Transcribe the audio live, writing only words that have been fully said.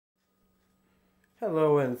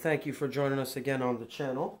Hello and thank you for joining us again on the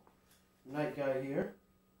channel. Night Guy here,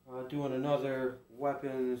 doing another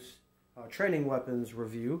training weapons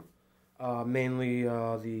review, mainly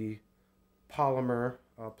the polymer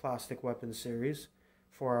plastic weapons series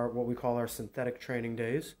for what we call our synthetic training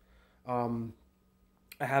days. I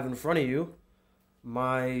have in front of you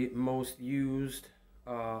my most used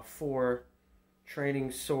 4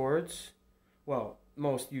 training swords. Well,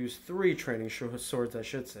 most used 3 training swords, I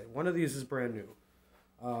should say. One of these is brand new.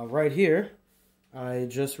 Right here, I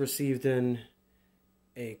just received in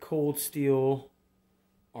a cold steel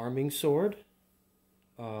arming sword.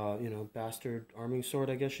 Bastard arming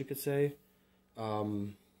sword, I guess you could say. I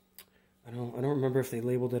don't remember if they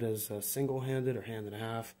labeled it as single-handed or hand and a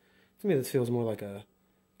half. To me, this feels more like a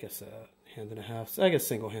hand and a half. So I guess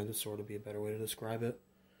single-handed sword would be a better way to describe it.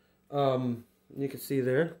 You can see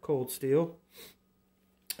there, cold steel.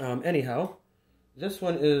 Anyhow, this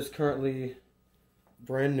one is currently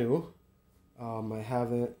brand new. I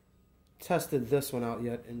haven't tested this one out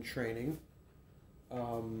yet in training,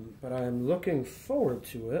 but I'm looking forward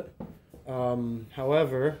to it.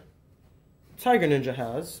 However, Tiger Ninja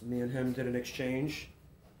has. Me and him did an exchange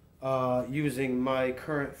using my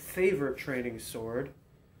current favorite training sword,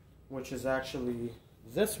 which is actually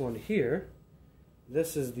this one here.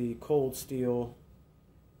 This is the cold steel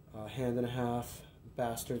hand and a half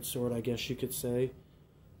bastard sword, I guess you could say.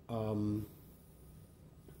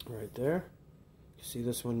 Right there. You see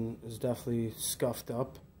this one is definitely scuffed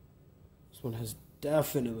up. This one has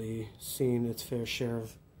definitely seen its fair share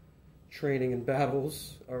of training and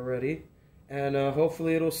battles already. And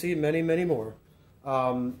hopefully it'll see many, many more.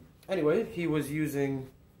 Anyway, he was using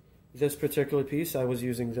this particular piece. I was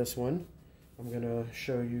using this one. I'm going to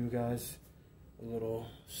show you guys a little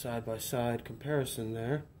side-by-side comparison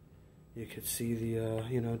there. You could see the,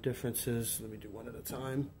 differences. Let me do one at a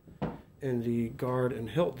time. In the guard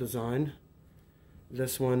and hilt design.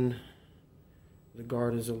 This one, the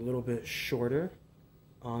guard is a little bit shorter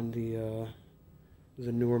on the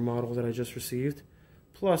newer model that I just received.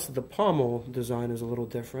 Plus, the pommel design is a little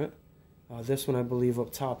different. This one, I believe,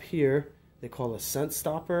 up top here, they call a scent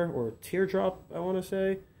stopper or teardrop, I want to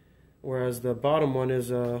say. Whereas the bottom one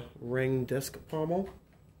is a ring disc pommel.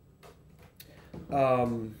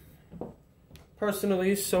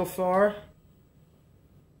 Personally, so far,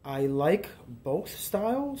 I like both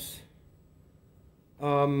styles.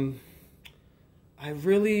 I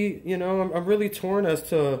really, I'm really torn as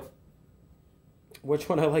to which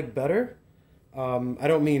one I like better. I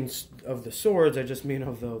don't mean of the swords, I just mean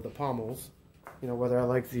of the pommels. Whether I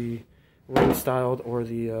like the ring-styled or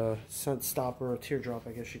the scent stopper or teardrop,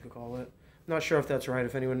 I guess you could call it. I'm not sure if that's right.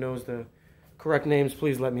 If anyone knows the correct names,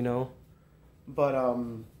 please let me know. But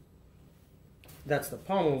that's the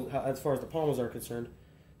pommels, as far as the pommels are concerned.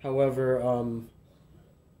 However,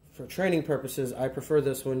 for training purposes, I prefer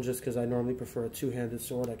this one just because I normally prefer a two-handed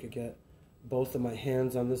sword. I could get both of my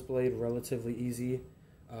hands on this blade relatively easy.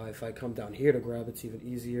 If I come down here to grab, it's even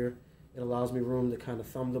easier. It allows me room to kind of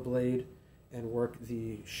thumb the blade and work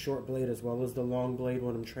the short blade as well as the long blade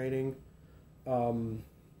when I'm training.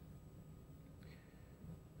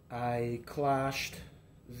 I clashed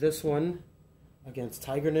this one against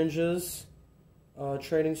Tiger Ninja's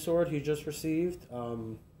training sword he just received.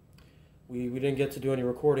 We didn't get to do any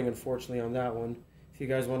recording, unfortunately, on that one. If you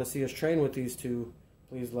guys want to see us train with these two,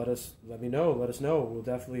 please let us know. We'll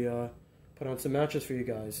definitely put on some matches for you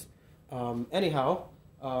guys. Anyhow,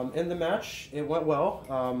 in the match, it went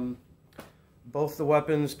well. Both the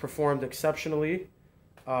weapons performed exceptionally.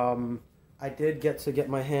 I did get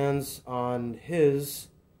my hands on his,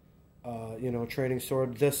 training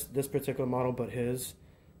sword. This particular model, but his.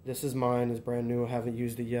 This is mine. It's brand new. I haven't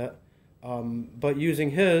used it yet. But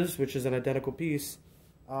using his, which is an identical piece,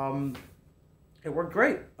 it worked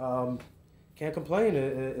great. Can't complain.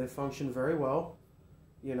 It functioned very well.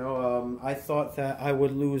 I thought that I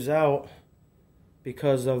would lose out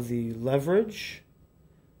because of the leverage,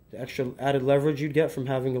 the extra added leverage you'd get from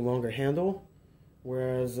having a longer handle,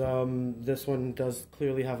 whereas this one does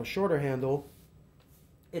clearly have a shorter handle.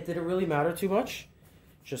 It didn't really matter too much.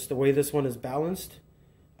 Just the way this one is balanced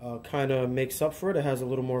kind of makes up for it. It has a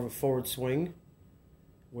little more of a forward swing,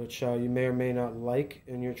 which you may or may not like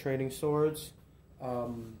in your training swords.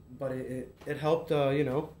 But it helped,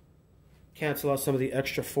 cancel out some of the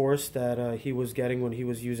extra force that he was getting when he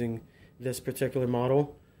was using this particular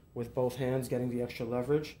model with both hands, getting the extra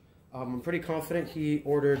leverage. I'm pretty confident he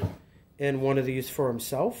ordered in one of these for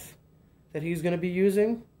himself that he's going to be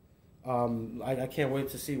using. I can't wait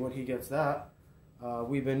to see when he gets that.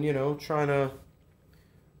 We've been, trying to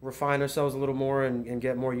refine ourselves a little more and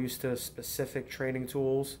get more used to specific training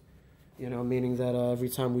tools You know, meaning that every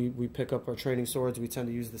time we pick up our training swords, we tend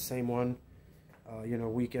to use the same one, you know,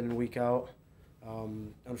 week in and week out.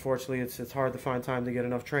 Unfortunately, it's hard to find time to get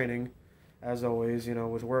enough training, as always, you know,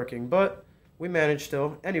 with working. But we manage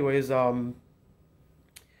still. Anyways,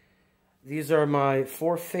 these are my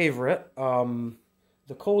 4 favorite.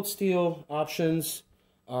 The cold steel options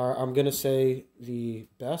are, I'm going to say, the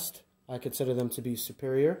best. I consider them to be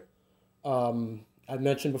superior. I've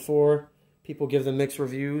mentioned before, people give them mixed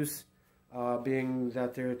reviews, being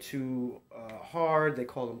that they're too hard. They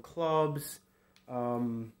call them clubs.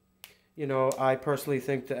 You know, I personally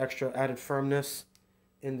think the extra added firmness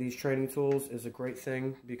in these training tools is a great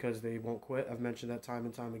thing because they won't quit. I've mentioned that time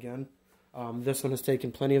and time again. This one has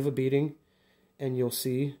taken plenty of a beating, and you'll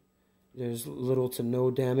see there's little to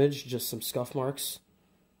no damage, just some scuff marks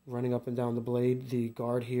running up and down the blade. The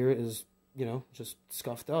guard here is, you know, just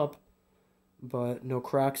scuffed up, but no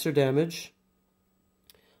cracks or damage.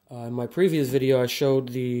 In my previous video, I showed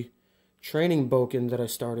the training boken that I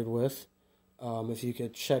started with. If you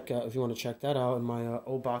could check out, if you want to check that out, in my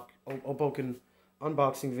boken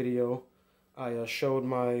unboxing video, I showed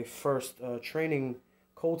my first training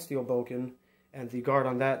cold steel boken, and the guard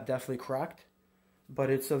on that definitely cracked. But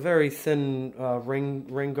it's a very thin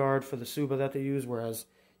ring guard for the Suba that they use, whereas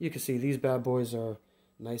you can see these bad boys are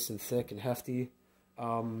nice and thick and hefty.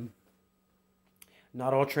 Not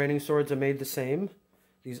all training swords are made the same.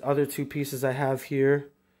 These other 2 pieces I have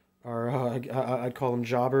here are, I'd call them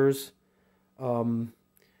jobbers.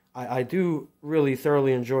 I do really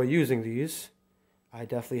thoroughly enjoy using these. I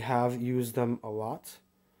definitely have used them a lot.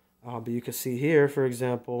 But you can see here, for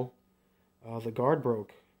example, the guard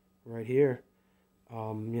broke right here.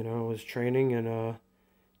 You know, I was training, and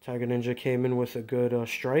Tiger Ninja came in with a good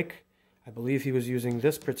strike. I believe he was using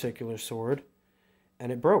this particular sword,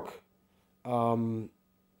 and it broke.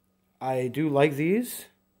 I do like these.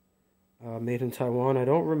 Made in Taiwan. I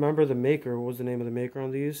don't remember the maker. What was the name of the maker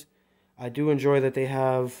on these? I do enjoy that they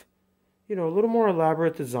have, you know, a little more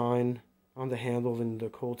elaborate design on the handle than the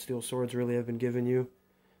cold steel swords really have been giving you.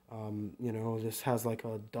 You know, this has like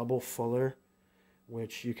a double fuller,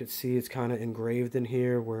 which you could see it's kind of engraved in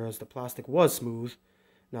here, whereas the plastic was smooth.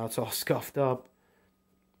 Now it's all scuffed up.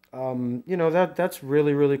 You know, that's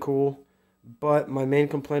really, really cool. But my main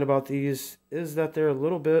complaint about these is that they're a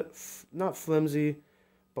little bit, not flimsy,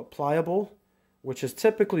 but pliable, which is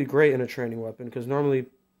typically great in a training weapon, because normally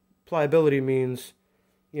pliability means,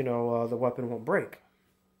 you know, the weapon won't break.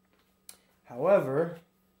 However,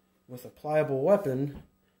 with a pliable weapon,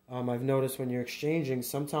 I've noticed when you're exchanging,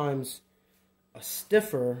 sometimes a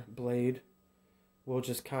stiffer blade will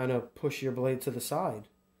just kind of push your blade to the side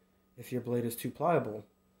if your blade is too pliable.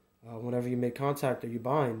 Whenever you make contact or you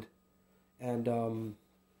bind. And,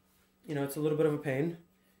 you know, it's a little bit of a pain.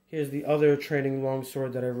 Here's the other training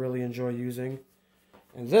longsword that I really enjoy using.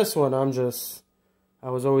 And this one, I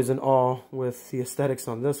was always in awe with the aesthetics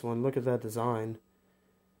on this one. Look at that design.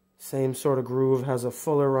 Same sort of groove, has a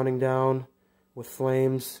fuller running down with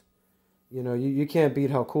flames. You know, you can't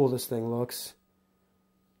beat how cool this thing looks.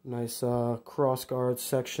 Nice cross guard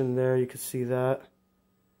section there, you can see that.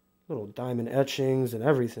 Little diamond etchings and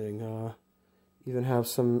everything. Even have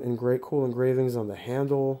some cool engravings on the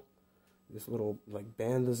handle. This little like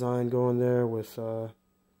band design going there with, I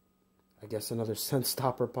guess, another scent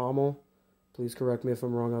stopper pommel. Please correct me if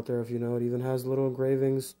I'm wrong out there if you know. It even has little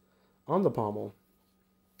engravings on the pommel.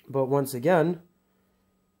 But once again,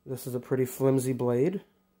 this is a pretty flimsy blade.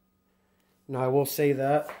 Now I will say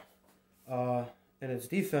that, in its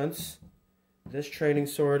defense, this training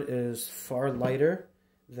sword is far lighter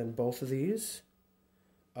than both of these,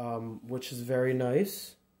 which is very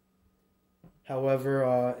nice.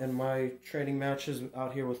 However, in my training matches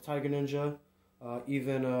out here with Tiger Ninja,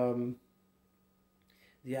 even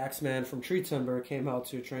the Axeman from Tree Timber came out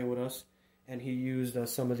to train with us, and he used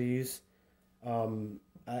some of these.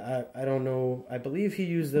 I don't know. I believe he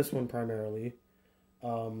used this one primarily.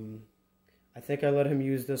 I think I let him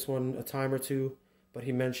use this one a time or two, but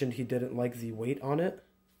he mentioned he didn't like the weight on it.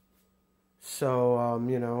 So,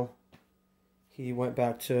 you know, he went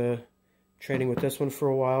back to training with this one for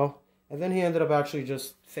a while. And then he ended up actually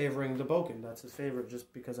just favoring the Boken. That's his favorite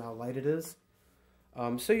just because of how light it is.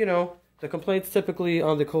 So, you know, the complaints typically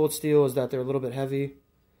on the cold steel is that they're a little bit heavy.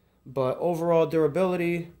 But overall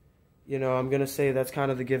durability, you know, I'm going to say that's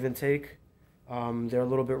kind of the give and take. They're a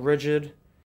little bit rigid.